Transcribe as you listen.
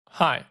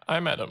Hi,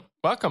 I'm Adam.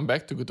 Welcome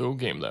back to Godot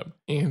Game Lab.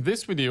 In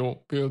this video,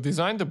 we'll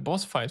design the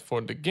boss fight for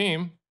the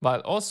game while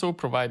also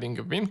providing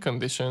a win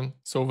condition,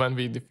 so when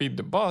we defeat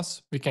the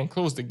boss, we can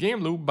close the game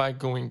loop by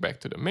going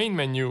back to the main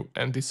menu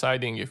and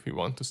deciding if we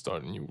want to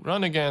start a new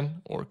run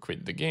again or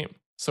quit the game.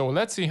 So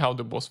let's see how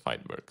the boss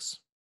fight works.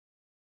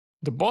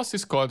 The boss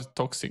is called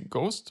Toxic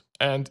Ghost,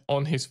 and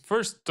on his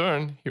first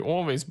turn, he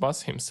always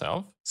buffs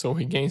himself, so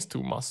he gains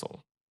 2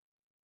 muscle.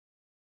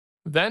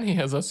 Then he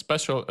has a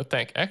special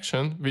attack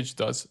action which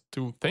does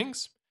 2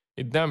 things.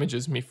 It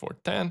damages me for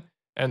 10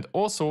 and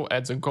also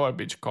adds a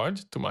garbage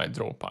card to my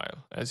draw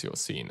pile, as you'll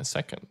see in a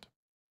second.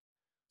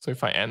 So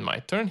if I end my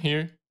turn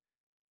here,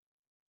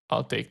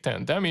 I'll take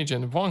 10 damage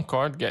and 1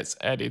 card gets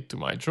added to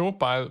my draw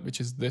pile, which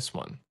is this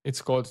one.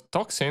 It's called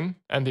Toxin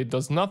and it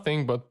does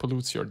nothing but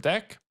pollutes your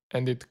deck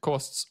and it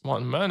costs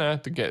 1 mana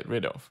to get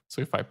rid of.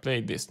 So if I play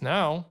this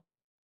now,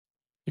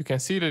 you can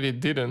see that it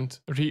didn't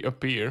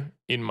reappear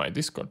in my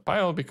discard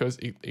pile because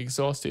it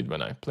exhausted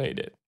when I played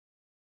it.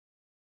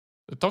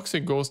 The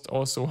Toxic Ghost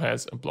also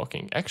has a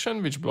blocking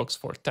action which blocks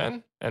for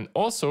 10, and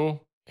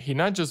also he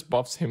not just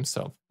buffs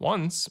himself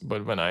once,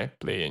 but when I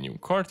play a new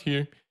card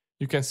here,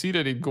 you can see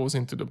that it goes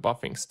into the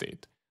buffing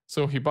state.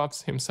 So he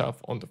buffs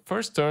himself on the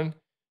first turn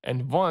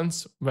and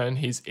once when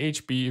his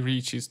HP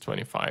reaches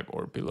 25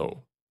 or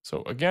below.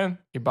 So again,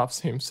 he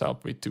buffs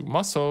himself with 2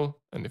 muscle,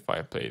 and if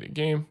I play the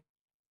game,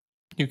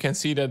 you can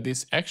see that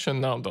this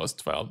action now does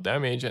 12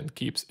 damage and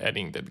keeps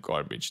adding that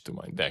garbage to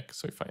my deck.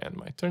 So if I end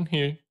my turn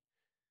here,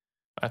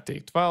 I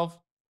take 12,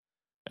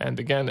 and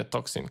again the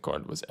Toxin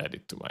card was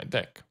added to my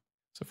deck.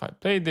 So if I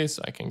play this,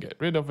 I can get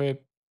rid of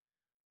it,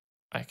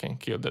 I can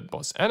kill that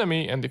boss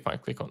enemy, and if I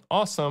click on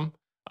Awesome,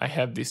 I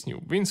have this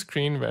new win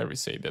screen where we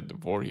say that the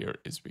warrior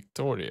is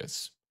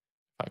victorious.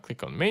 If I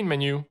click on main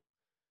menu,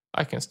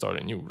 I can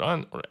start a new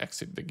run or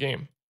exit the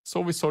game. So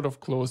we sort of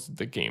closed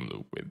the game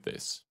loop with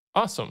this.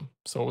 Awesome,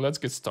 so let's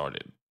get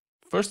started.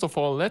 First of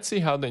all, let's see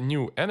how the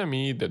new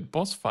enemy, that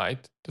boss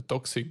fight, the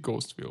Toxic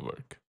Ghost, will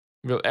work.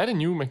 We'll add a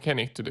new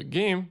mechanic to the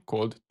game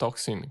called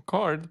Toxin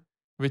Card,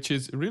 which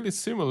is really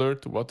similar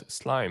to what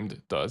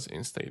Slimed does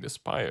in Slay the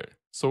Spire.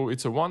 So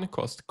it's a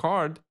 1-cost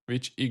card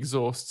which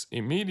exhausts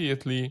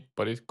immediately,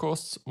 but it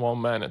costs 1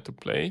 mana to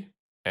play,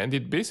 and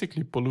it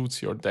basically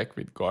pollutes your deck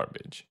with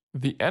garbage.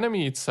 The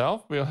enemy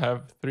itself will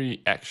have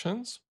 3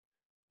 actions.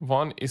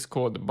 One is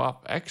called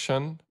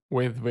BlockAction,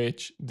 with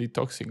which the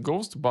Toxic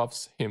Ghost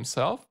buffs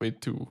himself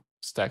with 2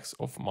 stacks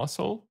of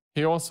muscle.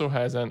 He also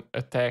has an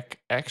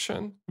attack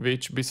action,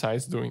 which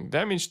besides doing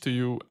damage to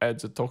you,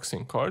 adds a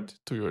Toxin card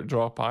to your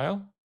draw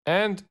pile.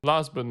 And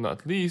last but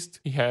not least,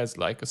 he has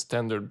like a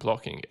standard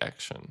blocking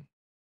action.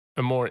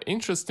 A more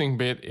interesting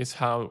bit is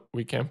how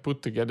we can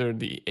put together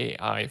the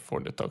AI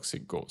for the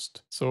Toxic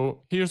Ghost.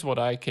 So here's what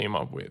I came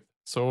up with.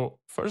 So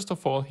first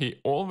of all,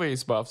 he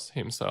always buffs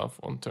himself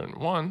on turn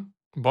 1.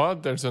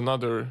 But there's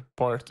another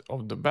part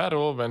of the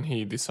battle when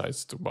he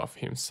decides to buff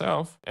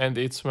himself, and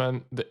it's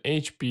when the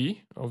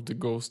HP of the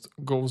ghost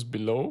goes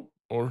below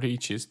or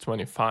reaches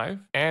 25.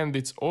 And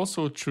it's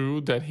also true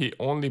that he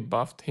only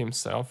buffed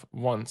himself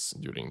once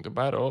during the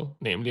battle,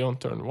 namely on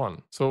turn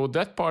 1. So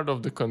that part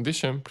of the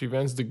condition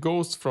prevents the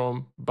ghost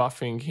from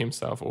buffing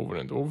himself over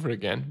and over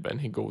again when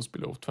he goes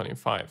below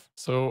 25.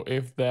 So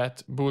if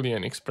that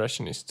Boolean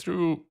expression is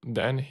true,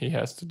 then he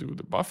has to do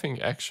the buffing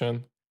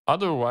action.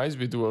 Otherwise,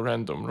 we do a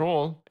random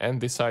roll and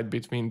decide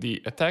between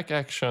the attack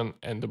action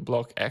and the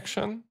block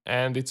action.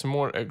 And it's a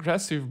more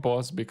aggressive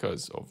boss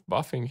because of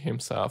buffing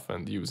himself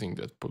and using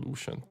that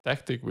pollution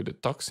tactic with the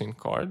Toxin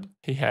card.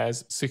 He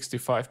has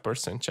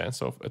 65%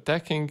 chance of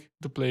attacking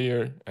the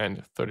player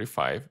and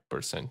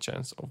 35%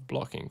 chance of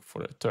blocking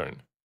for a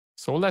turn.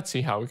 So let's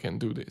see how we can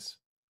do this.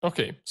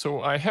 Okay,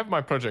 so I have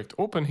my project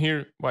open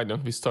here. Why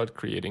don't we start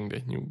creating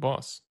the new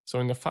boss? So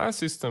in the file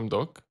system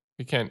doc,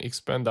 we can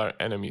expand our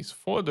enemies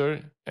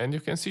folder, and you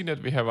can see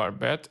that we have our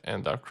bat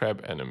and our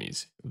crab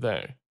enemies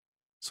there.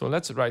 So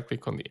let's right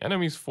click on the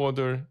enemies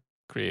folder,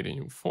 create a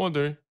new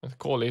folder, and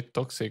call it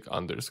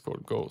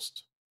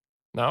toxic_ghost.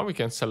 Now we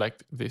can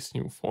select this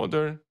new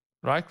folder,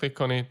 right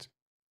click on it,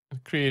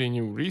 and create a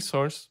new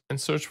resource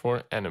and search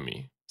for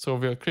enemy. So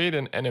we'll create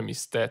an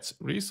EnemyStats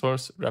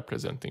resource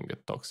representing the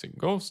Toxic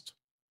Ghost.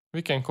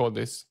 We can call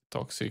this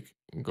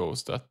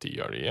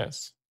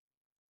toxic_ghost.tres.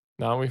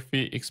 Now if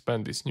we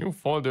expand this new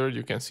folder,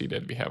 you can see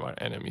that we have our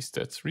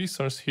EnemyStats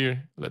resource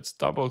here. Let's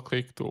double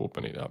click to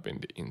open it up in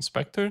the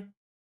inspector.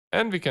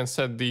 And we can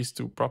set these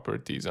 2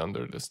 properties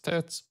under the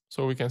stats.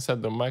 So we can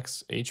set the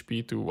max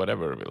HP to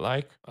whatever we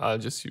like. I'll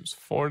just use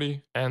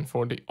 40. And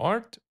for the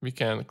art, we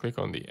can click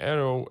on the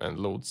arrow and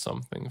load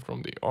something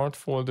from the art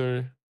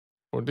folder.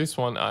 For this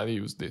one, I'll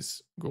use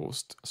this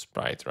ghost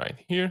sprite right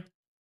here.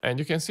 And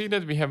you can see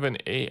that we have an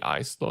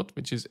AI slot,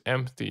 which is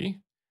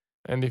empty.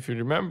 And if you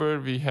remember,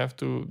 we have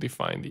to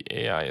define the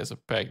AI as a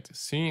pegged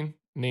scene,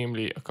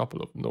 namely a couple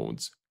of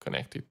nodes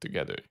connected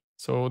together.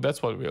 So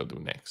that's what we'll do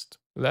next.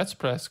 Let's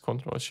press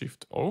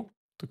Ctrl-Shift-O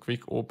to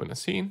quick open a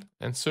scene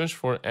and search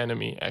for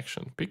enemy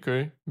action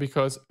picker,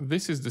 because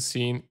this is the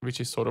scene which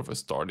is sort of a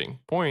starting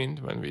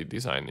point when we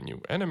design a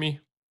new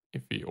enemy.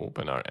 if we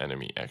open our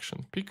enemy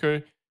action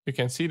picker, you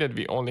can see that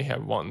we only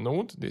have one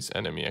node, this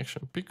enemy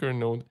action picker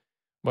node,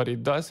 but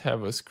it does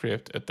have a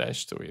script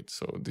attached to it.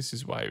 So this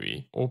is why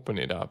we open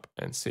it up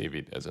and save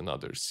it as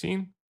another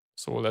scene.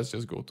 So let's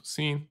just go to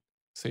scene,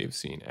 save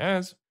scene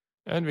as,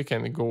 and we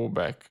can go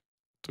back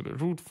to the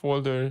root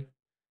folder,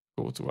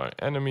 go to our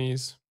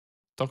enemies,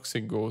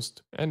 toxic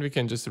ghost, and we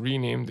can just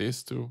rename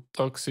this to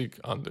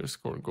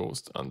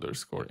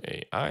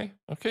toxic_ghost_AI.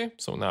 Okay,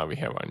 so now we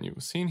have our new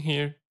scene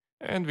here,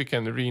 and we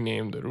can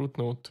rename the root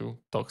node to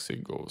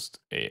toxic ghost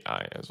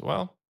AI as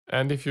well.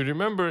 And if you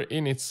remember,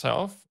 in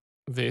itself,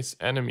 this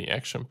enemy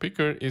action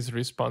picker is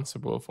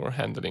responsible for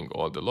handling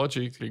all the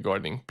logic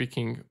regarding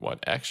picking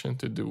what action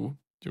to do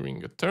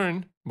during a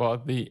turn,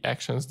 but the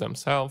actions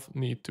themselves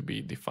need to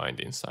be defined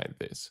inside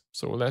this.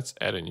 So let's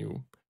add a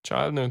new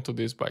child node to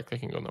this by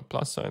clicking on a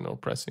plus sign or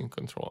pressing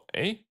Ctrl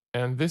A.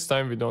 And this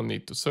time we don't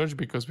need to search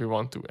because we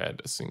want to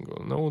add a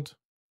single node.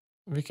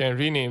 We can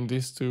rename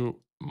this to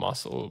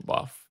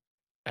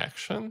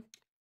MuscleBuffAction,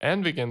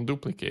 and we can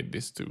duplicate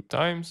this 2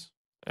 times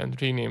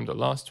and rename the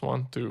last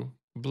one to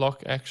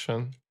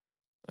BlockAction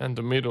and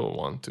the middle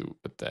one to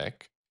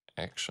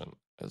AttackAction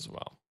as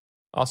well.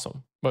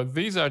 Awesome. But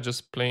these are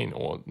just plain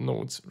old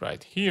nodes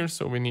right here,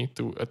 so we need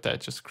to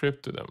attach a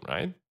script to them,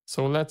 right?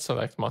 So let's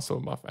select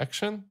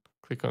MuscleBuffAction,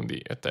 click on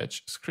the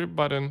Attach Script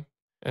button,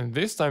 and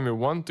this time we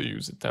want to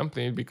use a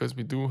template because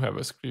we do have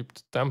a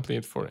script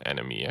template for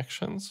enemy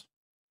actions.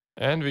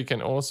 And we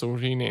can also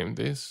rename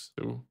this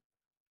to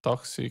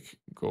Toxic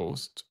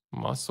Ghost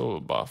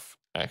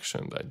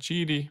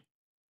MuscleBuffAction.gd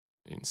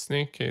in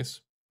snake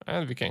case,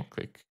 and we can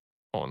click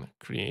on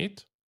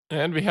Create.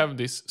 And we have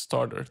this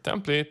starter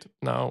template.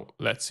 Now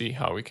let's see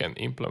how we can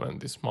implement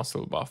this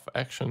muscle buff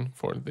action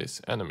for this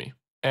enemy.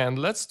 And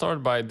let's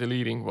start by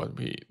deleting what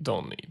we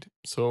don't need.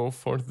 So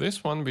for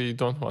this one, we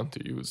don't want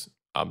to use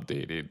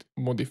updated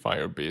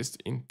modifier-based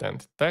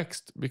intent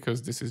text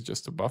because this is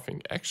just a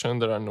buffing action.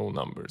 There are no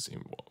numbers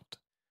involved.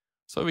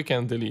 So we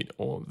can delete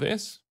all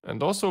this.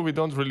 And also we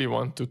don't really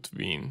want to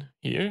tween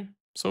here.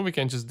 So we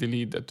can just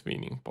delete the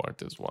tweening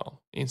part as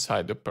well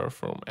inside the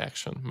perform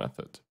action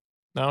method.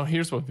 Now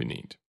here's what we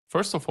need.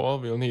 First of all,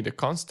 we'll need a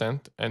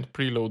constant and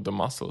preload the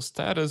muscle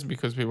status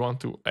because we want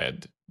to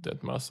add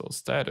that muscle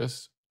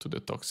status to the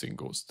toxic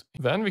ghost.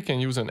 Then we can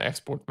use an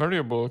export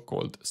variable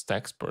called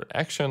stacks per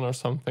action or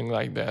something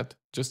like that,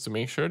 just to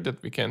make sure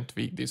that we can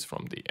tweak this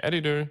from the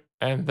editor.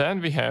 And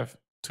then we have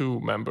 2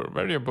 member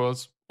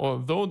variables,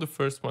 although the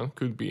first one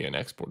could be an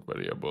export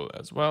variable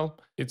as well.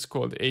 It's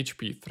called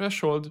HP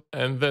threshold,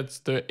 and that's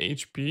the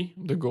HP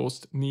the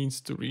ghost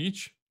needs to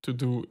reach to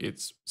do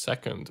its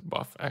second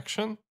buff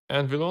action.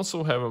 And we'll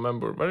also have a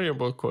member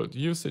variable called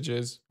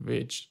usages,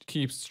 which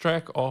keeps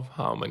track of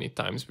how many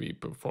times we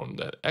perform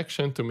that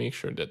action to make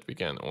sure that we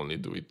can only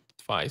do it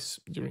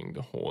twice during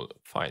the whole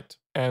fight.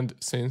 And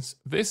since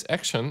this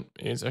action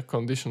is a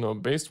conditional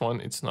based one,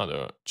 it's not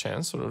a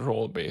chance or a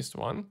role based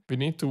one, we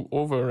need to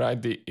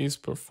override the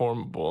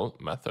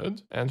isPerformable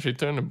method and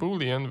return a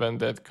boolean when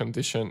that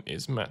condition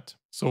is met.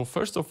 So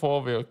first of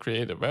all, we'll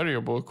create a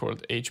variable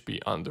called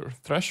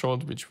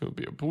HP_threshold, which will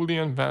be a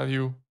boolean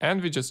value,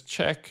 and we just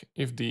check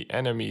if the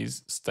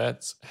enemy's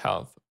stats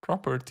health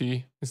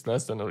property is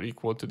less than or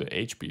equal to the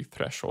HP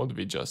threshold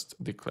we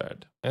just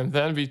declared. And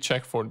then we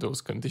check for those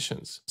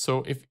conditions.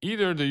 So if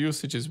either the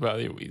usages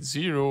value is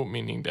 0,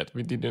 meaning that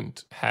we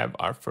didn't have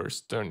our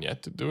first turn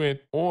yet to do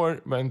it,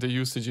 or when the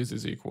usages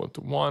is equal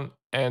to 1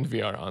 and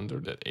we are under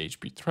that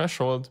HP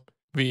threshold,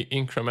 we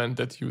increment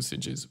that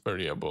usages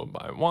variable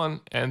by 1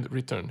 and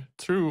return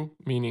true,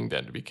 meaning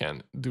that we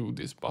can do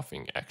this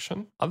buffing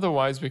action.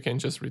 Otherwise, we can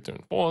just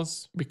return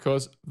false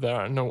because there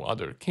are no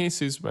other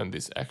cases when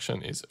this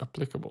action is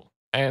applicable.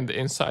 And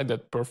inside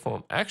that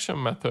perform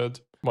action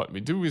method, what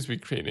we do is we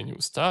create a new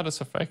status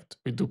effect,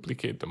 we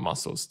duplicate the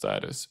muscle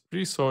status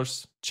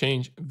resource,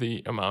 change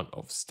the amount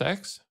of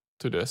stacks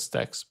to the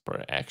stacks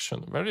per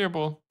action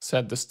variable,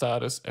 set the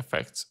status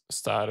effects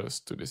status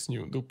to this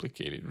new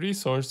duplicated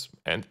resource,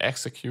 and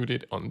execute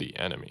it on the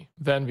enemy.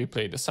 Then we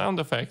play the sound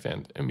effect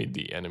and emit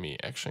the enemy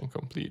action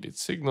completed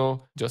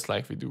signal, just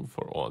like we do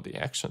for all the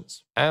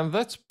actions. And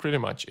that's pretty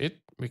much it.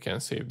 We can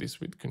save this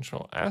with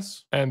Ctrl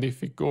S. And if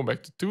we go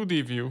back to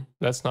 2D view,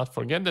 let's not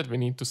forget that we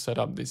need to set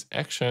up this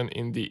action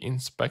in the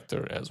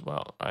inspector as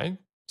well, right?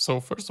 So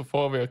first of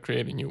all, we'll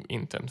create a new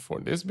intent for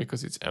this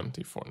because it's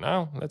empty for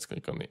now. Let's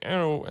click on the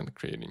arrow and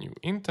create a new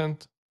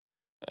intent.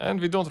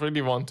 And we don't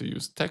really want to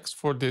use text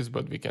for this,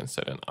 but we can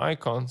set an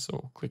icon.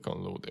 So click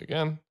on load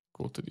again,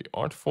 go to the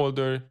art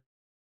folder,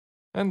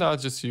 and I'll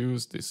just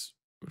use this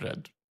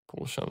red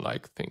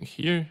potion-like thing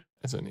here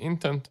as an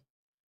intent.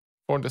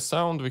 For the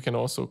sound, we can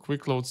also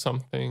quick load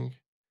something.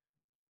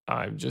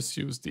 I've just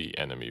used the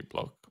enemy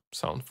block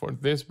sound for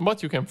this,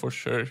 but you can for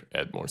sure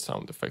add more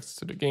sound effects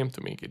to the game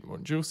to make it more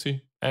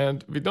juicy.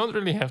 And we don't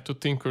really have to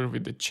tinker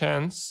with the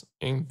chance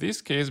in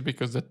this case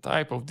because the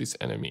type of this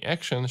enemy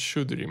action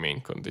should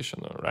remain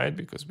conditional, right?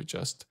 Because we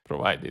just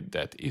provided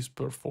that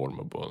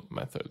isPerformable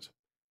method.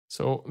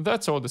 So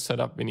that's all the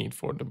setup we need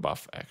for the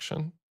buff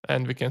action.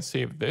 And we can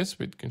save this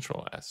with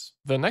Ctrl S.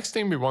 The next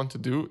thing we want to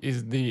do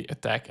is the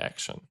attack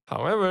action.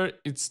 However,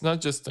 it's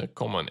not just a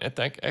common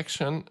attack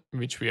action,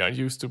 which we are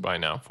used to by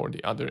now for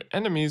the other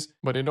enemies,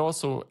 but it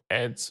also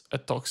adds a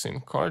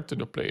toxin card to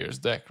the player's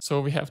deck.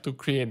 So we have to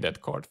create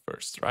that card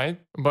first, right?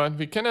 But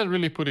we cannot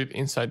really put it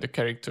inside the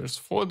characters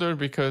folder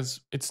because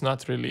it's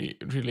not really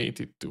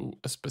related to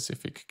a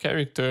specific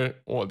character.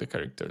 All the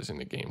characters in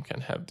the game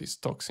can have this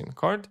toxin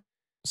card.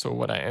 So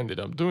what I ended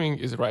up doing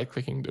is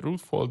right-clicking the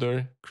root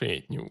folder,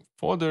 create new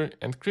folder,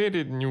 and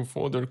created a new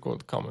folder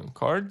called common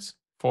cards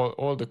for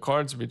all the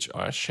cards which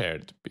are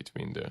shared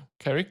between the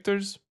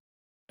characters.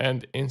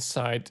 And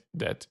inside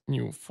that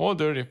new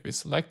folder, if we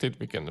select it,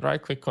 we can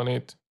right-click on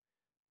it,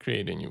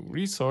 create a new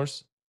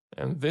resource,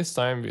 and this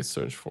time we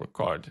search for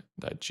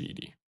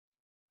card.gd.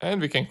 And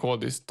we can call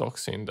this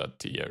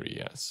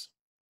toxin.tres.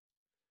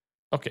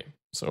 Okay,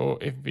 so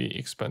if we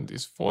expand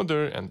this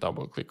folder and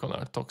double-click on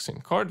our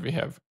toxin card, we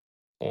have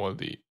all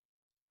the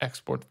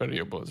export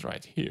variables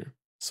right here.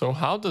 So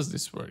how does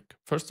this work?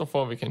 First of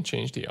all, we can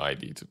change the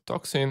ID to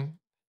toxin.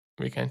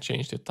 We can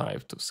change the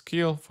type to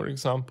skill, for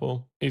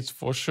example. It's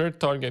for sure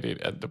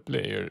targeted at the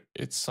player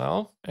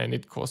itself and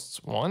it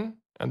costs 1.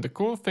 And the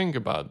cool thing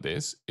about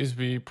this is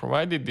we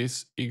provided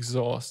this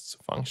exhausts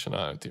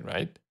functionality,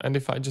 right? And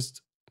if I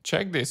just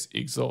check this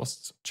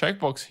exhausts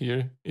checkbox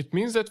here, it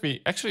means that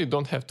we actually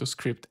don't have to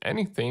script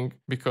anything,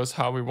 because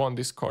how we want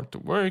this card to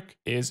work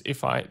is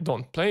if I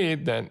don't play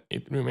it, then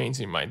it remains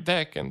in my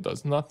deck and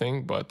does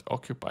nothing but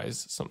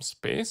occupies some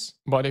space.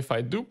 But if I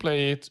do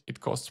play it,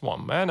 it costs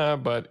 1 mana,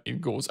 but it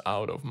goes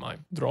out of my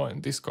draw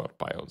and discard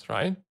piles,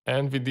 right?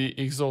 And with the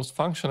exhaust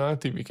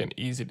functionality, we can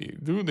easily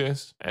do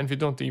this, and we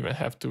don't even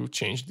have to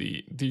change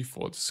the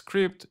default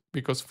script,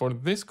 because for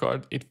this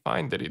card, it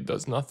finds that it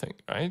does nothing,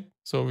 right?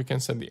 So we can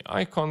set the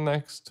icon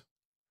next,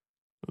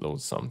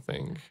 load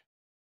something,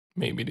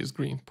 maybe this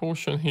green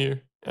potion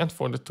here. And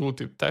for the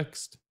tooltip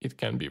text, it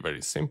can be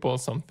very simple,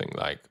 something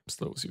like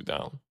slows you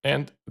down.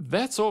 And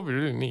that's all we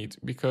really need,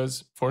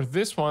 because for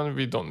this one,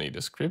 we don't need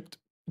a script,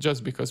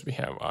 just because we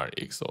have our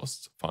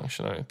exhaust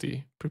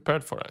functionality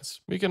prepared for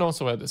us. We can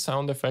also add a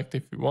sound effect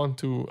if we want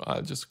to.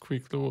 I'll just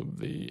quick load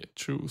the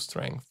true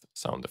strength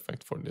sound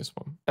effect for this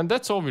one. And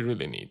that's all we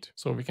really need.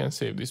 So we can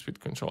save this with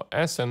Ctrl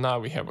S, and now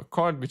we have a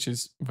card which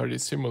is very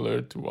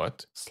similar to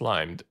what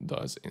Slimed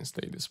does in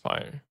Slay the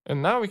Spire.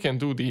 And now we can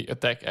do the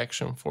attack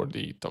action for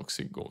the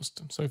toxic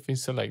ghost. So if we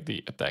select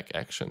the attack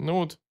action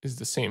node, it's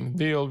the same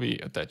deal. We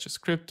attach a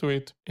script to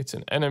it. It's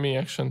an enemy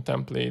action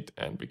template,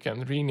 and we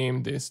can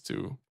rename this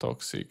to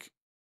toxic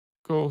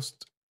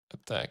ghost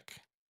attack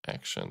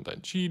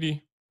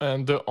action.gd.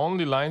 And the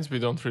only lines we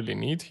don't really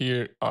need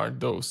here are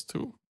those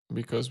two,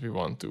 because we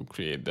want to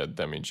create that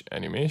damage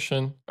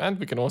animation. And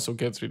we can also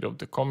get rid of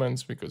the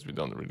comments because we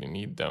don't really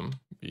need them.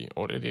 We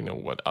already know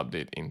what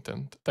update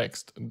intent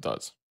text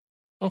does.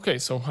 Okay,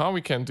 so how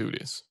we can do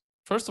this?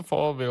 First of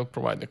all, we'll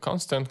provide a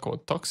constant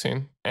called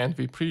toxin, and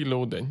we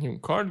preload a new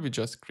card we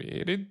just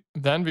created.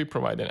 Then we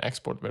provide an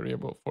export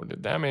variable for the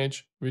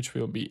damage, which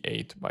will be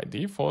 8 by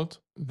default.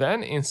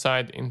 Then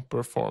inside in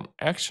perform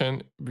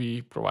action,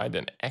 we provide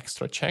an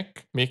extra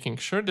check, making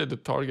sure that the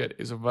target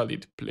is a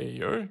valid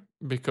player,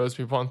 because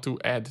we want to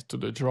add to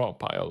the draw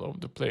pile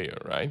of the player,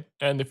 right?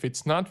 And if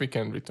it's not, we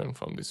can return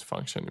from this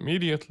function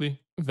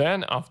immediately.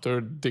 Then after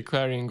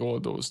declaring all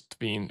those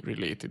tween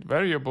related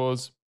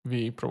variables,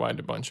 we provide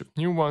a bunch of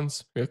new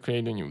ones. We'll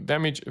create a new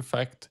damage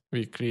effect.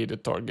 We create a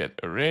target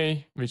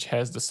array, which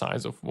has the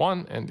size of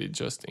 1, and it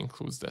just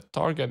includes that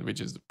target,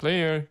 which is the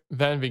player.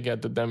 Then we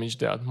get the damage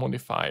dealt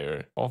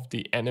modifier of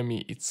the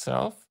enemy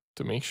itself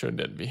to make sure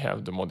that we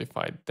have the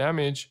modified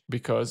damage,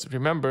 because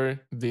remember,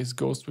 this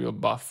ghost will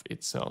buff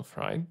itself,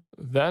 right?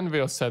 Then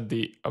we'll set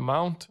the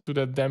amount to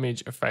the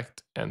damage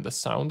effect and the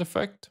sound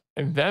effect.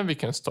 And then we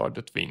can start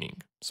the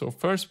tweening. So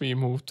first we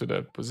move to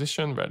the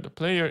position where the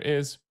player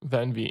is,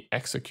 then we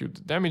execute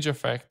the damage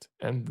effect,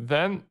 and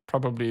then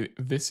probably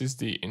this is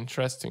the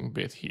interesting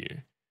bit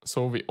here.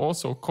 So we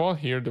also call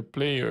here the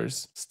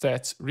player's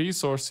stats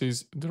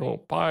resources draw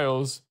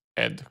piles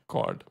add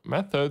card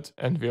method,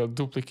 and we'll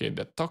duplicate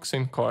that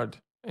toxin card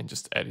and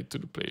just add it to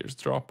the player's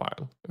draw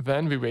pile.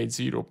 Then we wait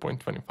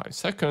 0.25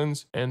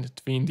 seconds and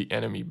tween the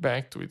enemy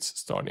back to its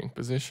starting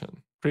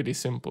position. Pretty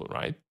simple,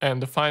 right?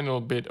 And the final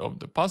bit of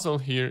the puzzle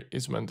here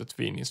is when the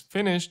tween is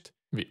finished,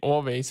 we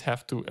always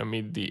have to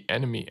emit the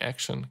enemy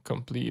action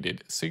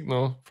completed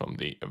signal from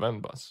the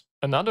event bus.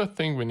 Another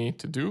thing we need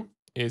to do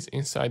is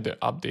inside the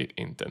update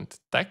intent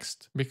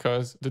text,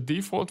 because the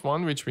default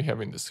one which we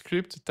have in the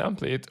script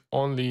template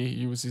only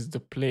uses the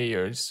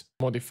player's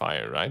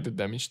modifier, right? The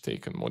damage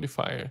taken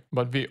modifier.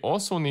 But we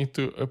also need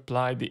to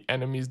apply the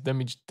enemy's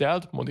damage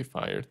dealt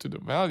modifier to the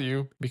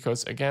value,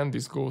 because again,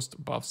 this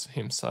ghost buffs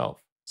himself.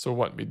 So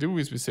what we do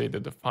is we say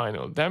that the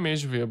final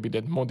damage will be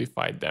that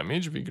modified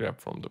damage we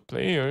grab from the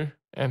player,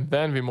 and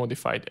then we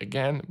modify it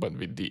again, but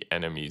with the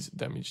enemy's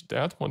damage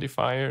dealt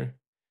modifier.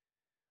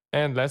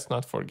 And let's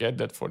not forget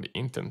that for the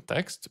intent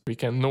text, we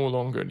can no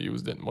longer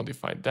use that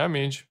modified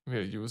damage,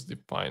 we'll use the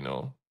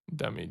final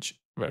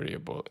damage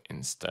variable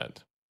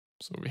instead.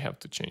 So we have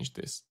to change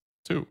this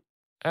too.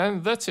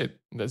 And that's it.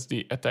 That's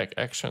the attack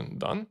action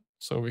done.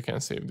 So we can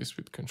save this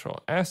with Control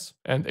S.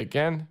 And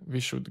again, we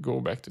should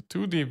go back to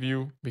 2D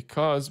view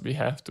because we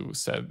have to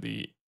set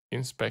the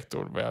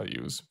inspector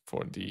values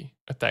for the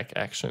attack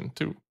action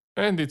too.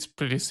 And it's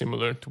pretty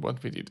similar to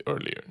what we did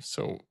earlier.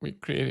 So we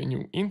create a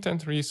new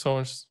intent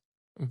resource.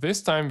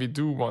 This time we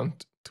do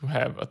want to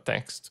have a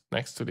text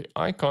next to the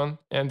icon,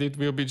 and it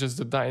will be just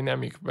the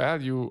dynamic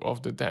value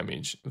of the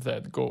damage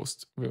that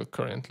Ghost will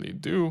currently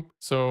do.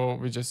 So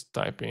we just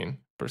type in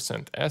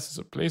 %s as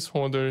a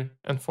placeholder,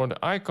 and for the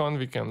icon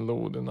we can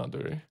load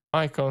another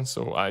icon.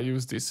 So I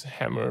use this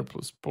hammer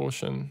plus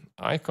potion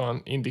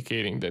icon,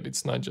 indicating that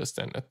it's not just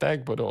an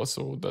attack but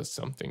also does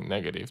something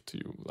negative to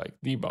you, like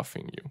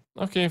debuffing you.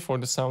 Okay, for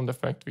the sound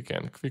effect we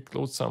can quick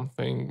load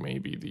something,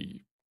 maybe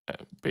the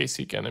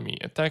basic enemy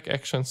attack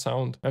action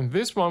sound. And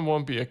this one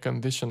won't be a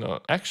conditional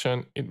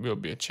action, it will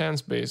be a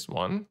chance based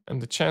one. And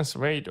the chance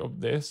rate of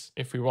this,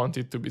 if we want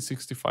it to be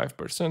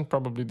 65%,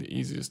 probably the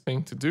easiest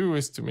thing to do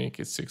is to make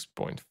it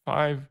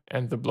 6.5,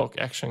 and the block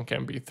action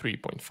can be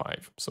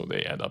 3.5, so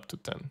they add up to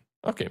 10.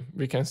 Okay,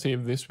 we can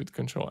save this with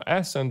Control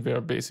S, and we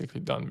are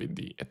basically done with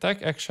the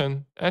attack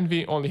action, and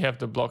we only have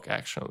the block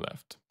action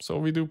left. So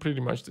we do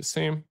pretty much the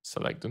same.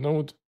 Select the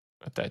node,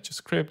 attach a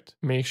script,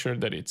 make sure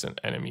that it's an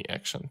enemy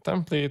action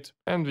template,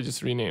 and we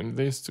just rename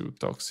this to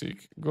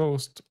toxic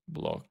ghost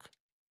block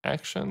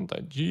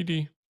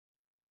action.gd.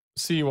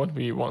 See what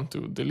we want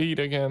to delete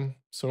again.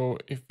 So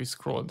if we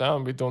scroll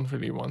down, we don't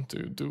really want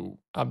to do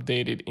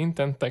updated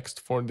intent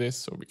text for this,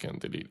 so we can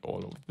delete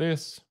all of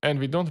this. And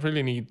we don't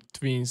really need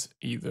tweens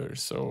either,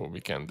 so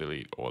we can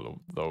delete all of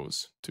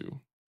those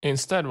too.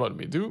 Instead, what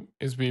we do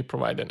is we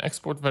provide an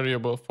export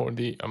variable for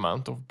the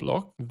amount of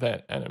block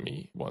that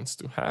enemy wants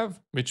to have,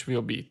 which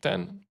will be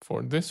 10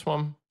 for this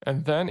one.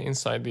 And then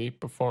inside the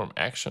perform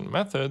action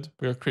method,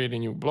 we'll create a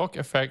new block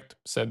effect,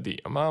 set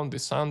the amount, the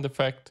sound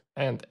effect,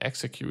 and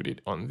execute it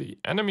on the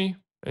enemy.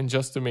 And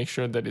just to make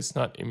sure that it's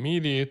not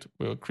immediate,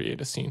 we'll create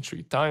a scene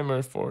tree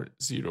timer for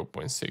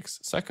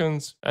 0.6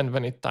 seconds. And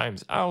when it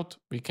times out,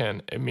 we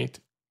can emit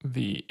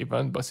the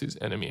event bus's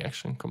enemy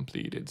action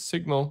completed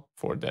signal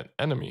for that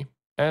enemy.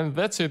 And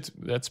that's it.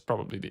 That's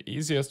probably the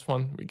easiest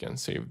one. We can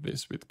save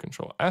this with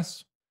Control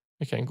S.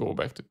 We can go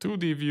back to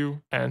 2D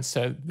view and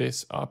set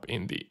this up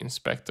in the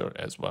inspector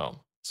as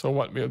well. So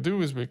what we'll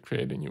do is we'll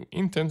create a new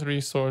intent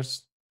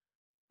resource.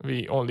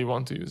 We only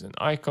want to use an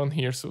icon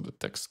here so the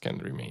text can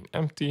remain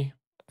empty.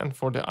 And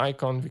for the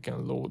icon, we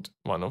can load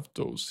one of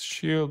those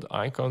shield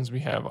icons we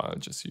have. I'll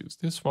just use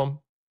this one.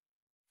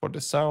 For the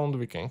sound,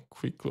 we can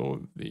quick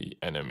load the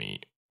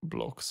enemy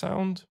block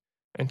sound,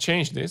 and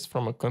change this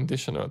from a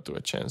conditional to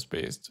a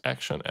chance-based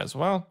action as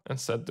well, and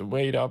set the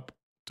weight up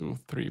to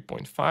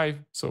 3.5.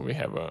 So we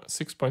have a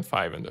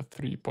 6.5 and a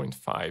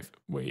 3.5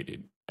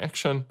 weighted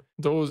action.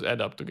 Those add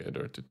up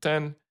together to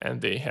 10, and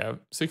they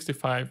have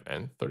 65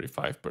 and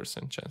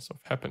 35% chance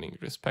of happening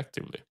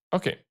respectively.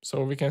 Okay,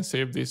 so we can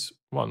save this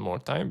one more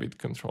time with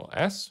Control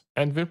S,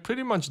 and we're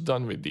pretty much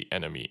done with the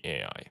enemy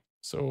AI.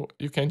 So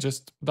you can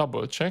just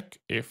double check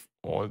if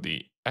all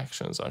the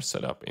actions are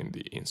set up in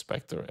the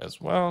inspector as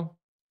well.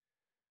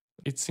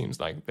 It seems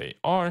like they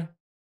are.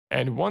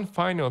 And one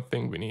final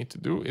thing we need to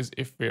do is,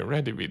 if we're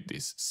ready with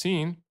this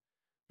scene,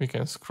 we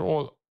can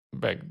scroll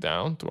back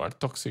down to our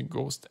toxic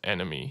ghost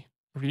enemy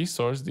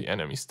resource, the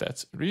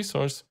EnemyStats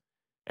resource,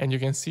 and you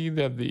can see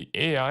that the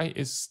AI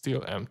is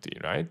still empty,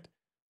 right?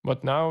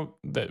 But now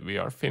that we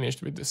are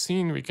finished with the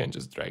scene, we can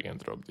just drag and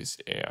drop this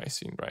AI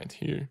scene right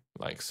here,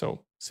 like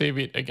so. Save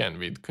it again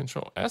with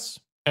Control S,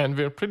 and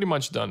we're pretty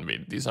much done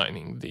with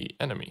designing the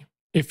enemy.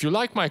 If you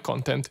like my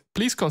content,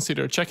 please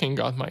consider checking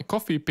out my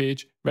Ko-fi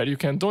page, where you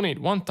can donate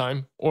one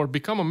time or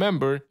become a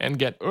member and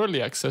get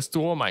early access to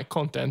all my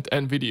content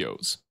and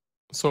videos.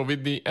 So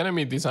with the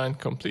enemy design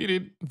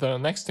completed, the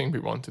next thing we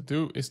want to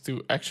do is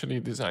to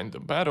actually design the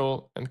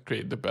battle and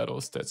create the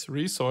BattleStats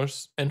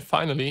resource, and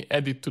finally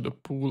add it to the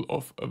pool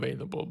of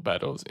available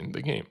battles in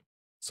the game.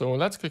 So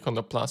let's click on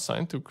the plus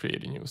sign to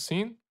create a new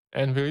scene.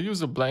 And we'll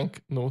use a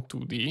blank node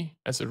 2D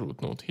as a root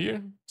node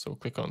here. So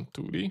click on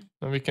 2D,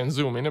 and we can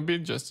zoom in a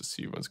bit just to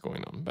see what's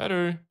going on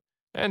better.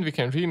 And we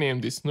can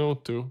rename this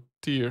node to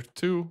tier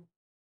 2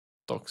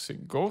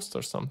 toxic ghost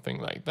or something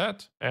like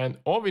that. And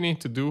all we need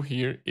to do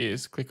here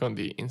is click on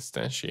the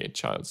instantiate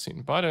child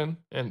scene button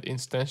and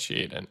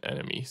instantiate an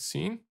enemy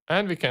scene.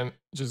 And we can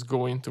just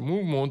go into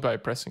move mode by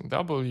pressing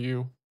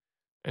W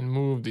and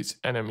move this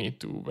enemy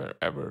to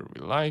wherever we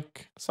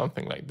like,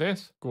 something like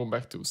this. Go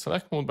back to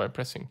select mode by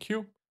pressing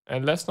Q.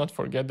 And let's not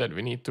forget that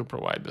we need to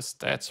provide the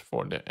stats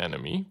for the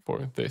enemy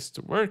for this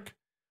to work.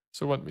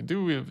 So what we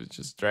do is we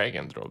just drag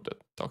and drop the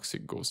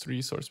toxic ghost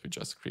resource we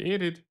just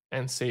created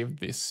and save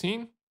this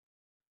scene.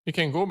 We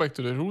can go back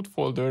to the root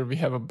folder. We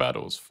have a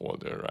battles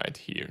folder right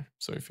here.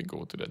 So if we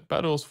go to that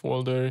battles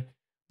folder,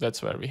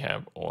 that's where we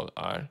have all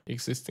our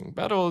existing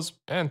battles,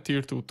 and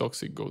tier 2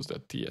 toxic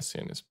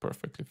ghost.tscn is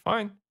perfectly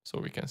fine. So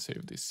we can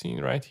save this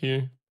scene right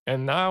here.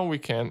 And now we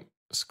can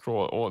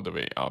scroll all the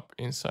way up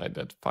inside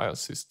that file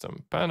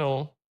system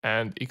panel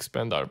and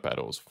expand our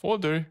battles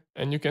folder.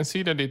 And you can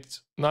see that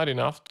it's not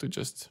enough to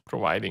just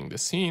providing the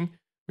scene.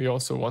 We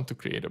also want to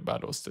create a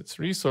BattleStats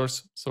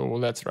resource. So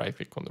let's right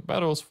click on the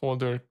battles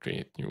folder,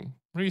 create new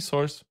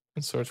resource,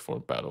 and search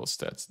for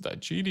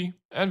battlestats.gd.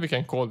 And we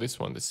can call this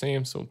one the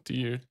same. So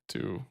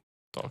tier2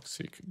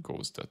 toxic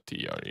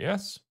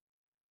ghost.tres.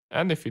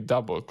 And if we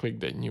double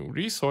click the new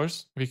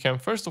resource, we can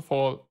first of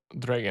all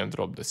drag and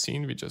drop the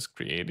scene we just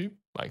created,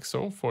 like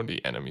so, for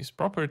the enemy's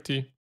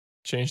property.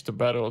 Change the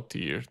battle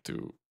tier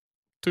to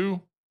 2,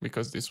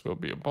 because this will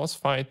be a boss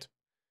fight.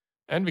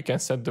 And we can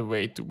set the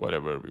weight to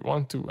whatever we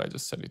want to. I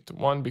just set it to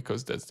 1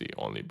 because that's the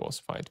only boss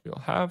fight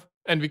we'll have.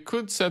 And we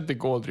could set the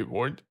gold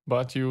reward,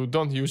 but you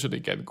don't usually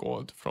get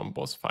gold from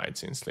boss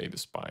fights in Slay the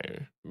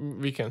Spire.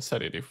 We can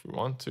set it if we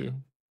want to.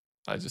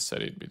 I just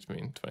set it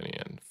between 20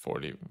 and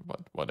 40, but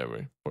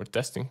whatever, for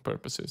testing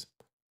purposes.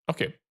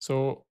 Okay,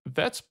 so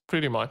that's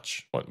pretty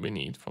much what we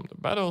need from the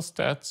battle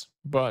stats,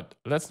 but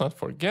let's not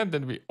forget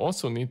that we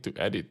also need to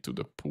add it to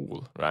the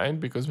pool, right?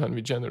 Because when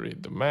we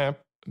generate the map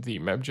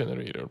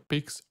generator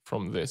picks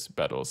from this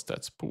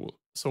BattleStatsPool.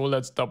 So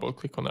let's double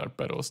click on our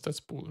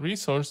BattleStatsPool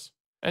resource,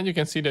 and you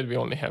can see that we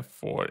only have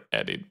 4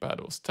 added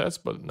battle stats,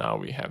 but now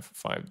we have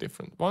 5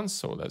 different ones.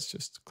 So let's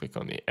just click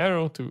on the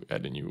arrow to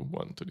add a new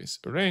one to this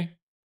array.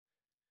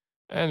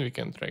 And we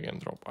can drag and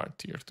drop our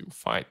tier 2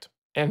 fight.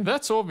 And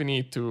that's all we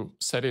need to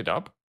set it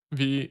up.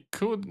 We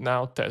could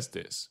now test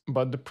this,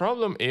 but the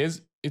problem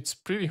is it's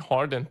pretty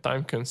hard and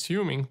time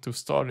consuming to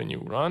start a new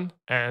run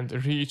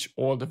and reach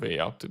all the way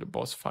up to the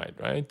boss fight,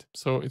 right?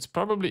 So it's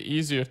probably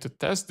easier to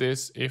test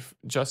this if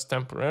just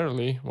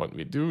temporarily what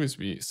we do is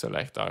we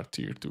select our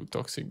tier 2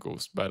 toxic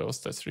ghost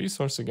BattleStats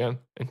resource again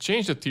and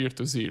change the tier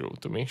to 0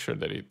 to make sure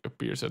that it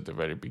appears at the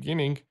very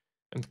beginning,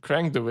 and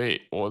crank the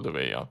weight all the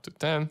way up to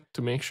 10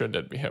 to make sure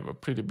that we have a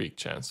pretty big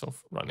chance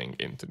of running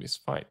into this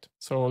fight.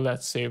 So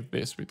let's save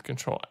this with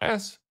Ctrl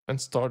S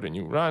and start a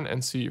new run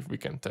and see if we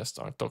can test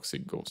our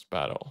toxic ghost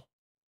battle.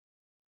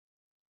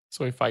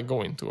 So if I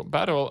go into a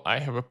battle, I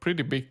have a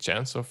pretty big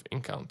chance of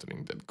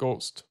encountering that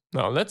ghost.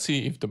 Now let's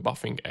see if the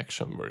buffing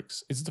action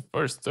works. It's the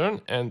first turn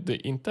and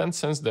the intent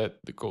says that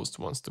the ghost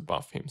wants to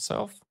buff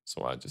himself.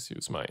 So I'll just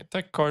use my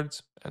attack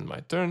cards and my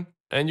turn.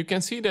 And you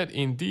can see that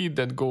indeed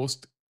that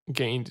ghost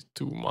gained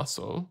 2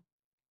 muscle,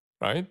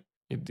 right?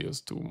 It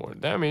deals 2 more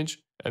damage.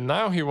 And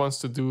now he wants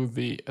to do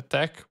the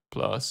attack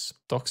plus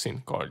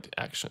toxin card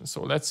action.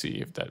 So let's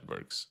see if that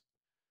works.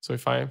 So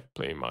if I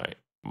play my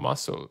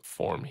muscle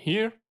form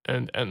here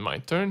and end my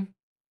turn,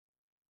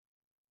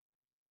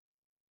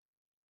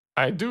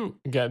 I do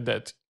get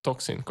that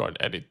toxin card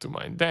added to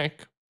my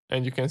deck.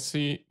 And you can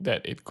see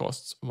that it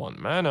costs 1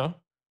 mana.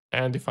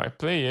 And if I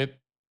play it,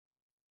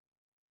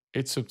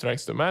 it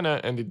subtracts the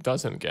mana and it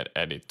doesn't get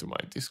added to my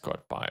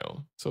discard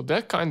pile. So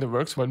that kind of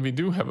works, but we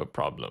do have a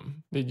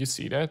problem. Did you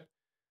see that?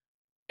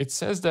 It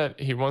says that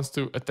he wants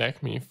to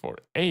attack me for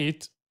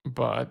 8,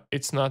 but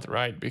it's not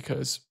right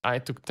because I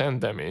took 10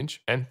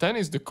 damage and 10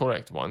 is the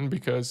correct one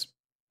because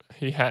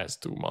he has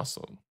 2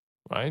 muscle,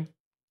 right?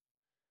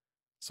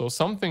 So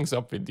something's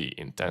up with the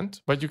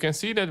intent, but you can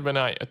see that when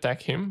I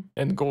attack him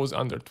and goes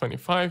under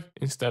 25,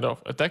 instead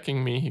of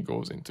attacking me, he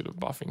goes into the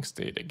buffing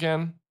state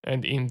again.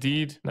 And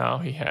indeed, now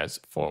he has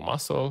 4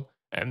 muscle,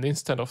 and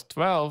instead of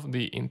 12,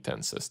 the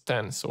intent says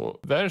 10.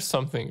 So there's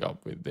something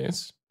up with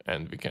this,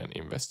 and we can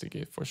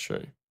investigate for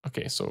sure.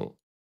 Okay, so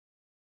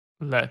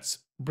let's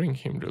bring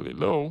him really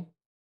low.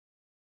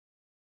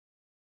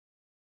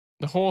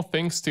 The whole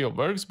thing still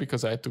works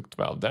because I took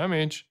 12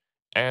 damage.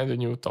 And a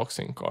new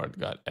toxin card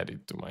got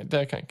added to my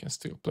deck. I can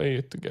still play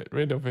it to get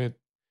rid of it.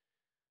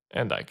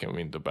 And I can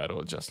win the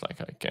battle just like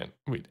I can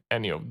with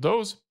any of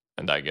those.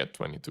 And I get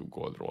 22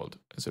 gold rolled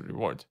as a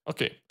reward.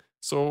 Okay,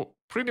 so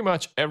pretty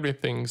much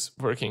everything's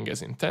working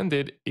as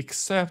intended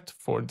except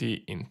for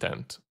the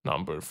intent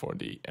number for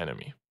the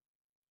enemy.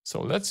 So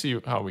let's see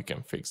how we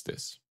can fix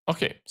this.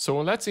 Okay,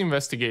 so let's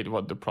investigate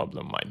what the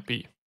problem might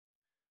be.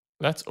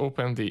 Let's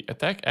open the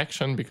attack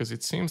action because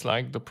it seems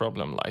like the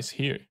problem lies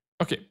here.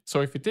 Okay, so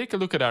if we take a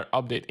look at our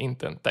update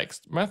intent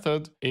text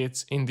method,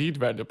 it's indeed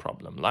where the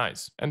problem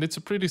lies. And it's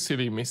a pretty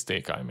silly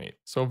mistake I made.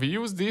 So we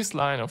use this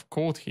line of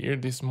code here,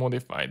 this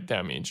modified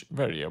damage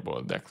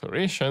variable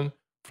declaration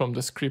from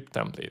the script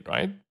template,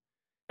 right?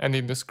 And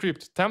in the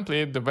script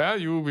template, the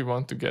value we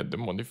want to get the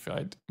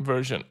modified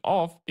version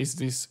of is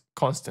this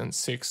constant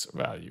 6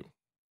 value.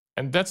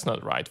 And that's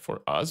not right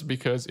for us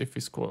because if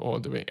we scroll all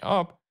the way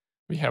up,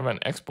 we have an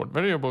export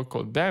variable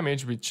called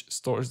damage, which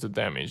stores the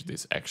damage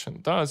this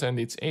action does, and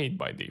it's 8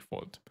 by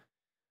default.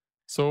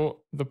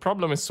 So the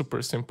problem is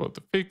super simple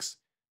to fix.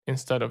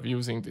 Instead of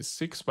using this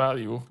 6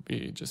 value,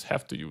 we just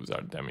have to use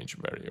our damage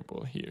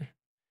variable here.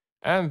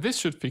 And this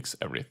should fix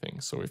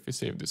everything. So if we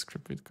save the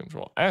script with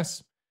Ctrl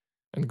S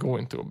and go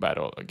into a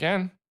battle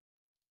again,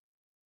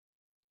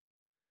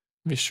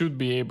 we should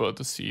be able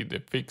to see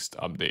the fixed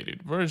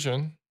updated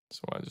version.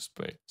 So I'll just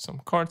play some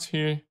cards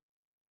here.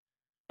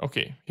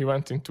 Okay, he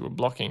went into a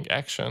blocking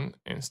action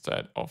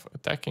instead of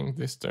attacking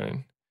this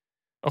turn.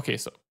 Okay,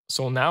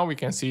 so now we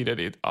can see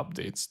that it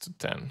updates to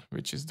 10,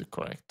 which is the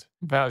correct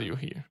value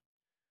here.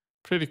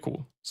 Pretty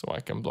cool. So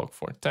I can block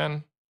for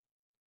 10.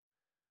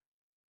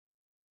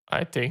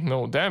 I take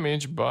no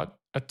damage, but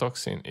a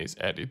toxin is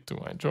added to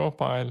my draw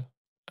pile.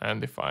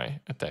 And if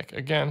I attack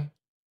again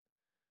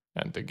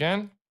and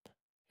again,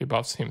 he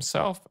buffs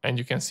himself, and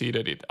you can see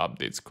that it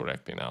updates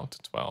correctly now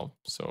to 12.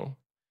 So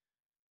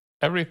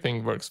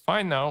everything works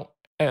fine now,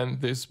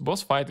 and this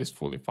boss fight is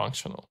fully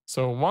functional.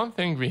 So one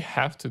thing we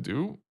have to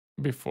do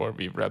before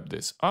we wrap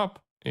this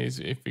up is,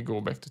 if we go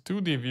back to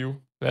 2D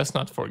view, let's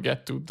not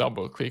forget to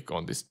double click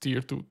on this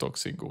tier 2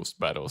 Toxic Ghost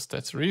Battle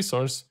Stats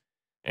resource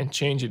and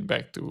change it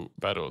back to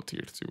Battle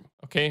Tier 2,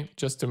 okay?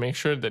 Just to make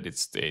sure that it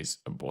stays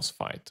a boss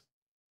fight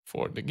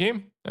for the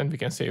game. And we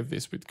can save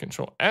this with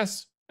Control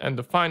S. And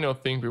the final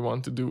thing we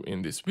want to do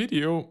in this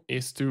video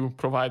is to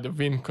provide a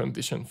win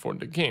condition for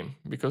the game,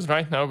 because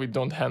right now we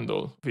don't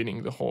handle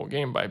winning the whole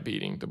game by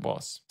beating the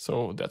boss.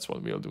 So that's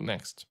what we'll do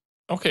next.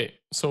 Okay,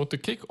 so to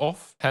kick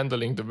off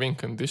handling the win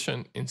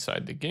condition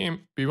inside the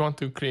game, we want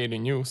to create a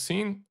new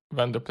scene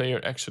when the player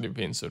actually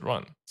wins a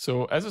run.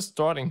 So as a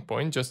starting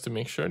point, just to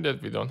make sure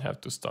that we don't have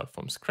to start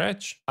from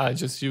scratch, I'll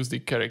just use the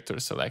character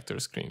selector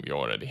screen we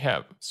already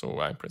have.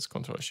 So I press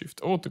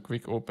Ctrl-Shift-O to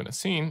quick open a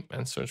scene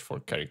and search for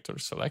character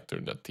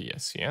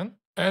selector.tscn.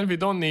 And we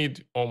don't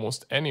need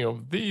almost any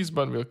of these,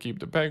 but we'll keep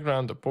the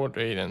background, the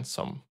portrait, and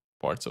some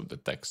parts of the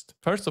text.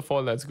 First of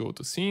all, let's go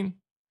to scene,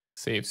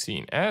 save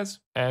scene as,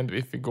 and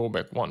if we go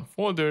back one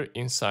folder,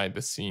 inside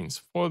the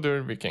scenes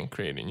folder, we can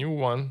create a new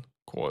one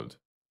called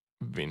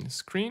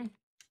WinScreen,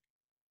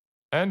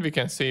 and we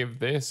can save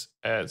this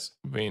as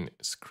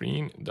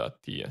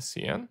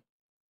WinScreen.tscn.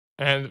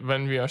 And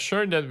when we are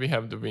sure that we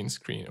have the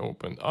WinScreen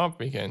opened up,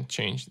 we can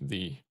change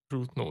the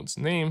root node's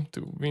name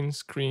to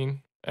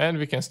WinScreen, and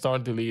we can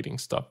start deleting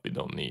stuff we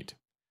don't need.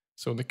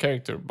 So the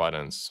character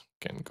buttons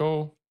can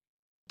go,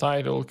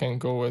 title can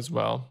go as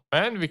well,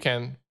 and we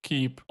can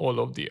keep all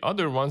of the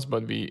other ones,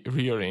 but we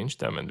rearrange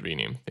them and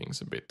rename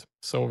things a bit.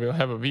 So we'll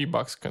have a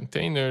VBox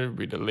container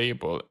with a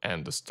label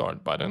and the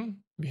start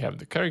button. We have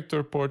the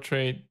character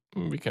portrait.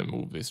 We can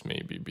move this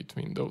maybe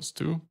between those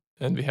two.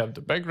 And we have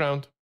the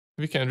background.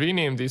 We can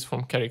rename this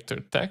from character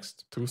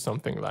text to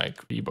something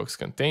like VBox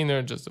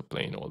container, just a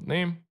plain old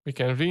name. We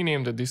can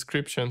rename the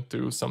description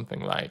to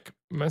something like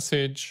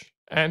message.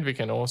 And we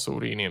can also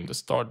rename the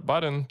start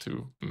button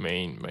to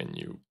main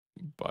menu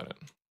button,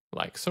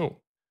 like so.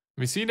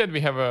 We see that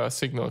we have a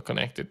signal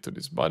connected to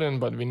this button,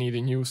 but we need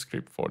a new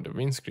script for the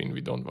WinScreen. We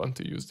don't want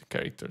to use the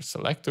character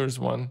selectors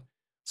one.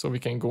 So we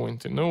can go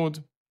into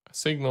node,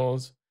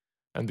 signals,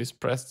 and this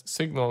pressed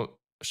signal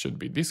should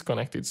be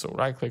disconnected. So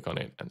right click on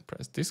it and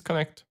press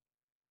disconnect.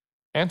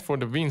 And for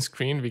the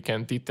WinScreen, we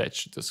can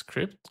detach the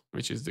script,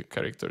 which is the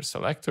character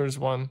selectors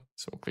one.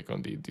 So click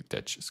on the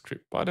detach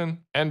script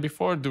button. And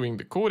before doing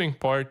the coding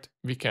part,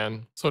 we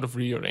can sort of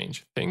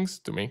rearrange things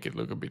to make it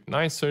look a bit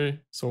nicer.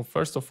 So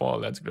first of all,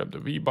 let's grab the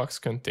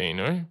VBox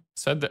container,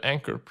 set the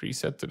anchor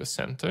preset to the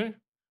center,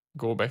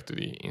 go back to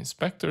the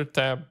inspector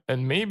tab,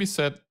 and maybe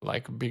set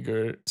like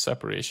bigger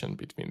separation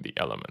between the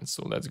elements.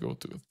 So let's go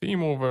to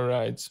theme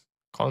overrides,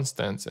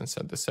 constants, and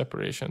set the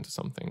separation to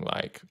something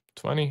like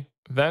 20.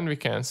 Then we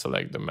can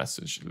select the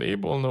message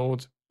label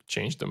node,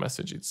 change the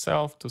message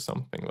itself to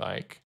something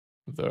like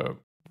the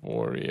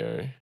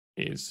warrior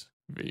is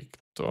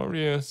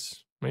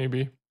victorious,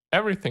 maybe.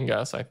 Everything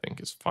else I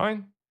think is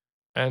fine.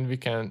 And we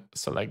can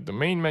select the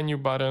main menu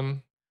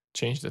button,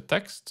 change the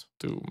text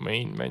to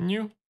main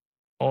menu.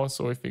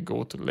 Also, if we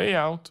go to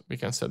layout, we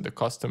can set the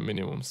custom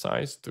minimum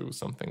size to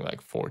something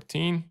like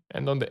 14.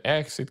 And on the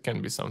X, it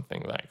can be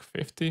something like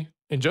 50.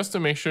 And just to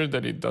make sure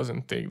that it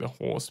doesn't take the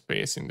whole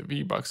space in the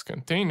VBox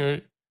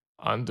container,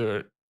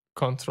 under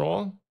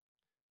control,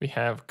 we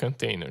have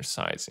container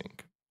sizing.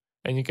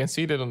 And you can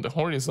see that on the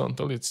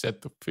horizontal, it's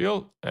set to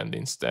fill, and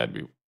instead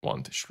we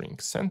want to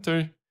shrink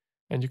center.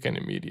 And you can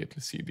immediately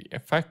see the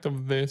effect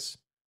of this.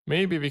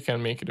 Maybe we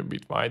can make it a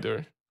bit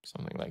wider,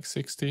 something like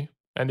 60.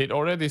 And it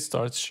already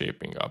starts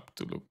shaping up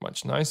to look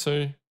much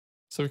nicer.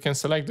 So we can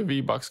select the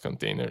VBox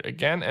container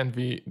again, and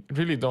we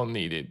really don't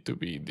need it to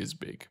be this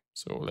big.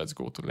 So let's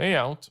go to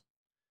layout,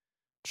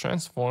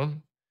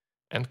 transform,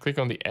 and click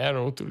on the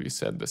arrow to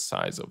reset the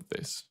size of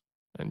this.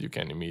 And you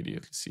can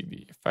immediately see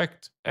the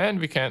effect.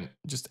 And we can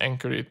just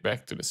anchor it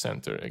back to the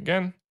center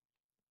again.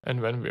 And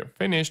when we're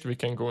finished, we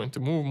can go into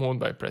move mode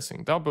by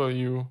pressing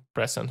W,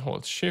 press and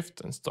hold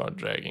shift and start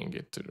dragging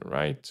it to the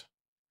right.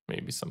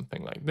 Maybe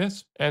something like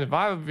this. And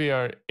while we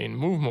are in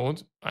move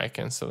mode, I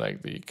can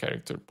select the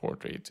character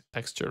portrait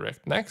texture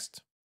rect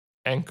next,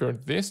 anchor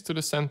this to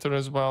the center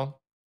as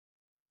well.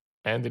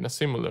 And in a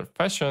similar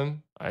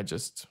fashion, I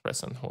just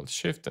press and hold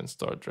shift and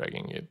start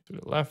dragging it to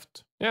the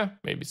left. Yeah,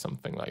 maybe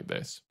something like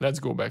this. Let's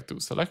go back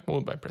to select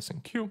mode by pressing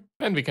Q,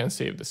 and we can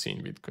save the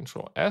scene with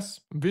Control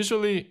S.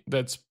 Visually,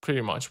 that's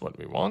pretty much what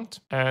we want.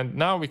 And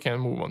now we can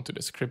move on to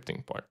the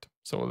scripting part.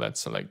 So let's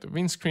select the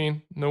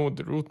WinScreen node,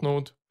 the root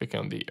node, click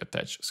on the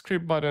attach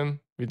script button.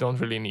 We don't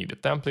really need a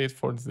template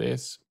for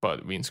this,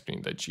 but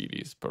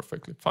WinScreen.gd is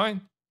perfectly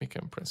fine. we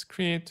can press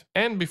create.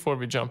 And before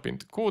we jump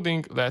into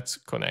coding, let's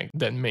connect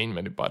that main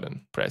menu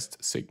button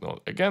pressed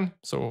signal again.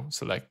 So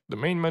select the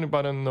main menu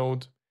button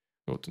node,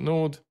 go to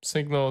node,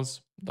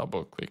 signals,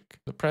 double click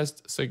the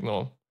pressed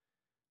signal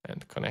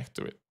and connect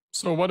to it.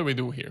 So what do we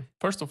do here?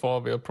 First of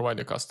all, we'll provide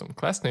a custom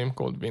class name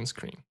called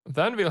WinScreen.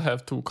 Then we'll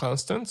have two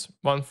constants,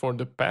 one for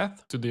the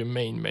path to the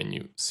main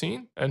menu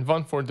scene, and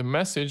one for the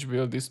message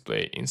we'll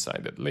display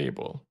inside that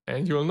label.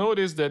 And you'll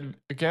notice that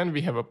again,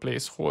 we have a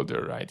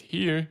placeholder right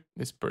here,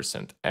 this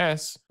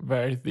 %s,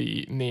 where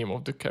the name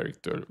of the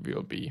character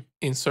will be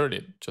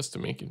inserted, just to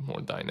make it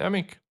more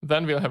dynamic.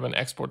 Then we'll have an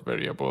export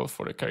variable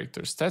for the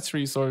character stats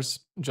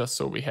resource, just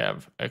so we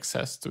have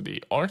access to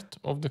the art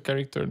of the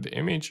character, the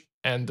image,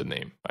 and the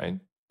name, right?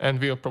 And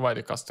we'll provide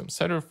a custom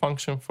setter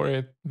function for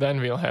it.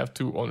 Then we'll have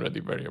two already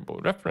variable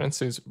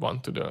references, one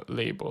to the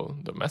label,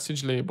 the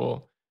message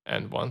label,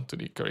 and one to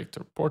the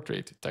character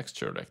portrait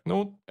texture rect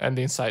node. And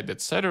inside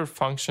that setter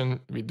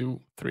function, we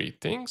do three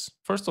things.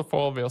 First of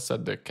all, we'll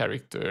set the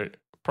character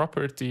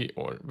property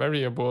or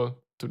variable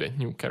to the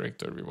new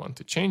character we want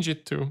to change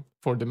it to.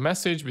 For the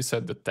message, we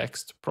set the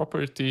text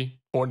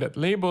property for that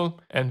label,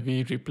 and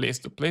we replace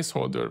the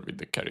placeholder with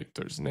the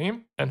character's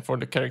name. And for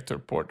the character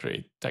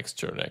portrait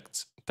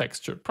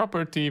texture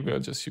property, we'll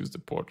just use the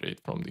portrait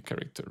from the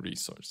character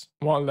resource.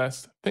 One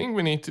last thing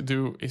we need to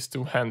do is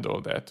to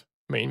handle that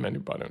main menu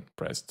button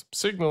pressed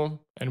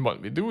signal. And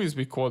what we do is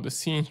we call the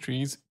scene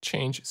trees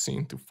change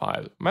scene to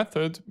file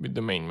method with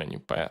the main menu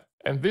path.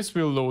 And this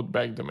will load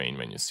back the main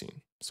menu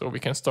scene. So we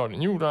can start a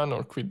new run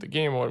or quit the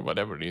game or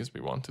whatever it is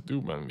we want to do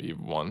when we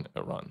won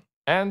a run.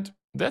 And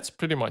that's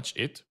pretty much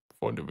it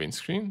for the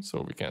WinScreen.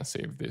 So we can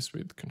save this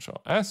with Ctrl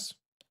S.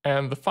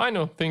 And the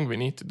final thing we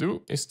need to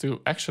do is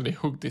to actually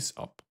hook this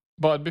up.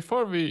 But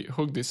before we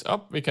hook this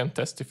up, we can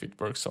test if it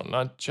works or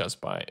not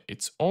just by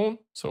its own.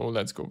 So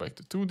let's go back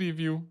to 2D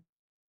view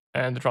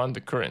and run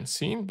the current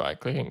scene by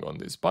clicking on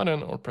this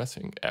button or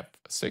pressing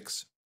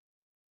F6.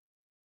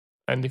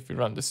 And if we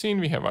run the scene,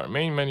 we have our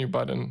main menu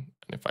button.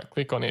 And if I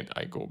click on it,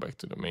 I go back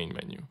to the main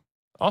menu.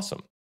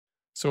 Awesome.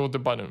 So the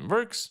button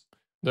works.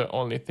 The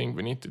only thing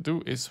we need to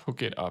do is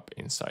hook it up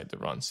inside the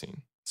run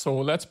scene. So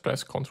let's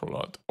press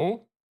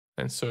Ctrl-Alt-O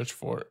and search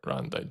for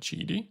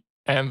run.gd.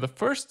 And the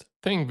first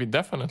thing we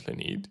definitely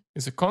need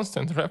is a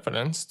constant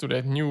reference to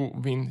that new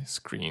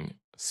WinScreen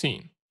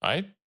scene,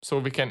 right? So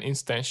we can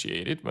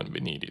instantiate it when we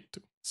need it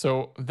to.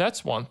 So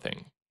that's one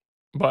thing.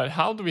 But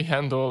how do we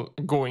handle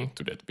going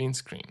to that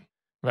WinScreen?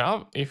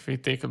 Well, if we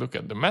take a look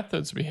at the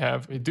methods we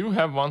do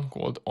have one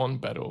called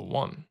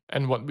onBattle1.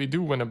 And what we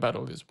do when a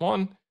battle is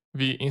won,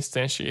 we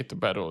instantiate the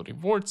battle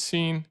reward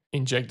scene,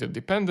 inject the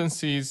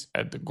dependencies,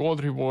 add the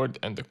gold reward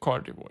and the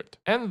card reward.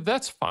 And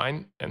that's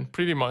fine and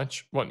pretty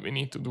much what we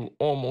need to do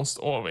almost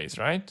always,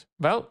 right?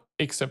 Well,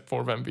 except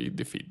for when we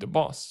defeat the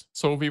boss.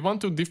 So we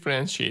want to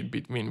differentiate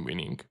between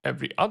winning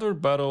every other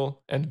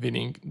battle and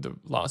winning the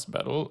last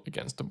battle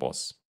against the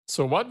boss.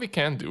 So what we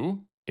can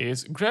do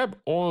is grab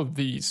all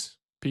these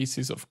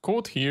pieces of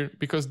code here,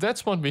 because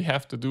that's what we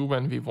have to do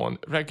when we won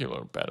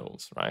regular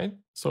battles, right?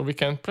 So we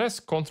can press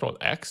Ctrl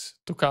X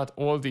to cut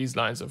all these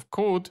lines of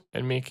code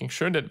and making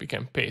sure that we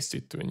can paste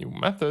it to a new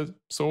method.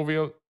 So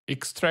we'll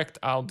extract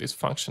out this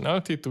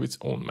functionality to its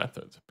own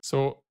method.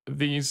 So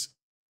these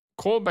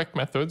callback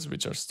methods,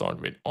 which are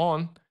start with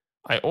on,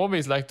 I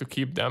always like to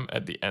keep them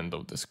at the end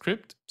of the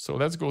script. So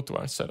let's go to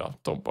our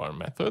setup top bar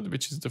method,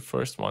 which is the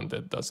first one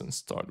that doesn't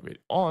start with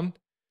on.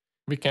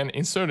 We can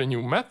insert a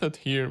new method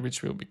here,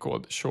 which will be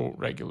called show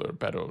regular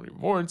battle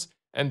rewards.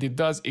 And it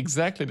does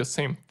exactly the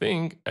same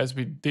thing as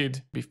we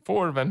did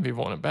before when we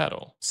won a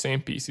battle.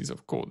 Same pieces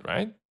of code,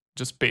 right?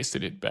 Just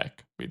pasted it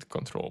back with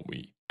Ctrl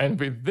V. And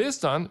with this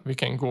done, we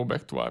can go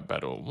back to our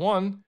battle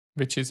 1,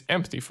 which is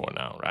empty for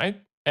now,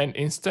 right? And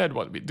instead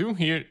what we do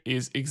here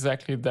is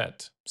exactly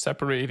that,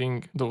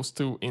 separating those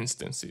two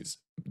instances,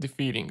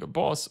 defeating a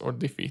boss or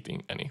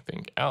defeating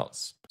anything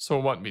else. So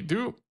what we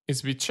do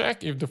is we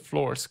check if the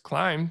floors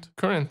climbed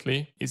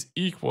currently is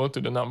equal to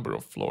the number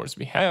of floors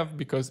we have,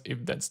 because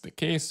if that's the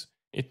case,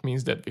 it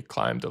means that we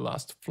climbed the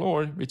last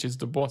floor, which is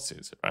the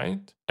boss's,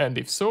 right? And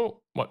if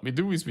so, what we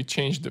do is we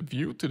change the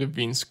view to the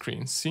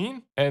WinScreen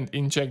scene and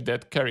inject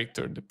that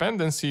character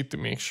dependency to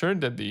make sure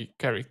that the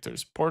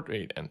character's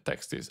portrait and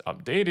text is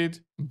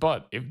updated.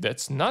 But if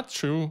that's not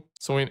true,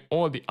 so in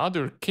all the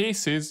other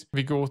cases,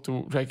 we go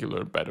to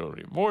regular battle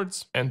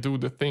rewards and do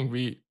the thing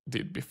we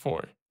did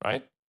before,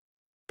 right?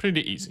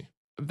 Pretty easy.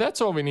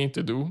 That's all we need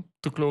to do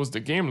to close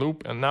the game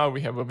loop, and now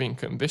we have a win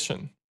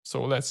condition.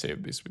 So let's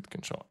save this with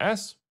Ctrl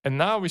S. And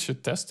now we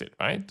should test it,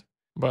 right?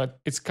 But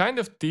it's kind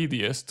of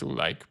tedious to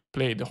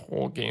play the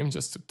whole game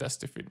just to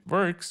test if it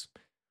works.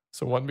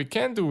 So what we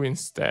can do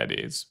instead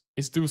is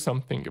do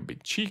something a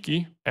bit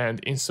cheeky and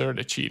insert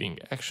a cheating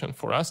action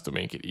for us to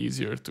make it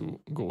easier to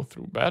go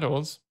through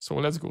battles. So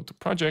let's go to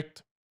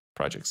project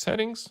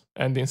settings,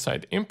 and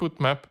inside input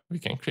map, we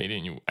can create a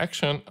new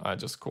action. I'll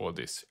just call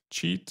this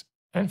cheat.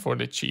 And for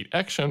the cheat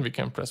action, we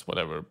can press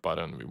whatever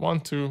button we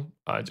want to.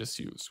 I just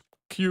use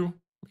Q,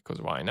 because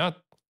why not?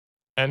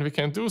 And we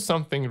can do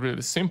something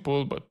really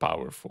simple but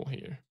powerful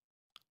here.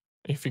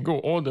 If we go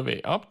all the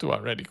way up to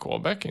our ready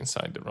callback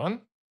inside the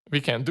run,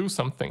 we can do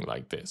something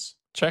like this.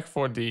 Check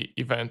for the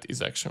event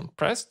is action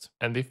pressed,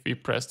 and if we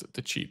pressed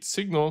the cheat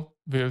signal,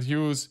 we'll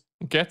use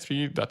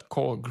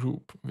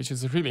getRead.callGroup, which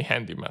is a really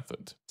handy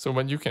method. So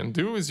what you can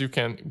do is you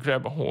can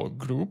grab a whole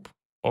group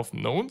of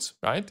nodes,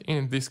 right?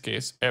 In this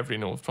case, every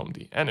node from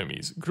the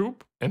enemies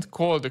group, and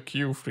call the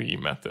queue-free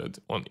method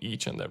on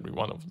each and every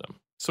one of them.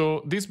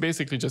 So this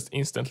basically just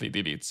instantly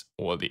deletes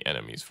all the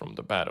enemies from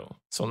the battle.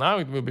 So now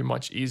it will be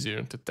much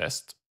easier to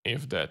test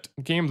if that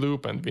game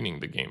loop and winning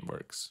the game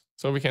works.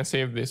 So we can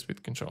save this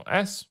with Ctrl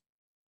S,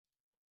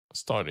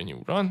 start a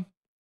new run,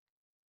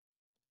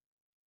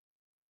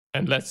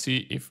 and let's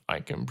see if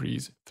I can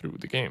breeze through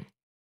the game.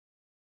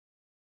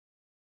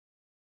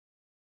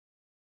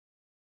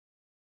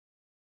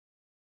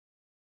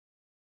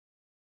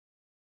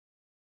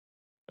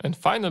 And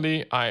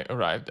finally, I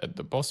arrived at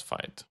the boss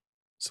fight.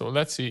 So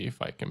let's see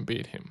if I can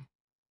beat him.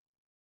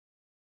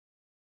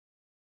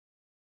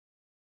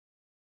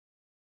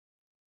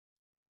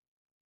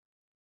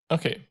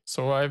 Okay,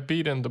 so I've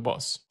beaten the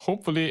boss.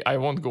 Hopefully I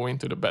won't go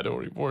into the battle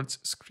rewards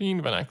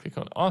screen when I click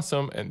on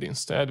awesome, and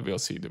instead we'll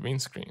see the win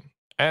screen.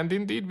 And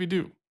indeed we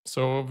do.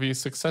 So we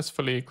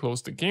successfully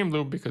closed the game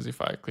loop, because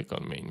if I click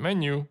on main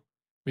menu,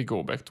 we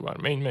go back to our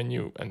main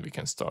menu and we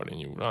can start a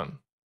new run.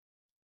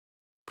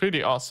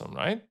 Pretty awesome,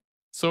 right?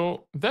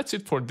 So that's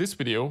it for this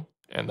video,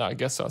 and I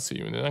guess I'll see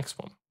you in the next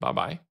one. Bye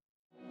bye.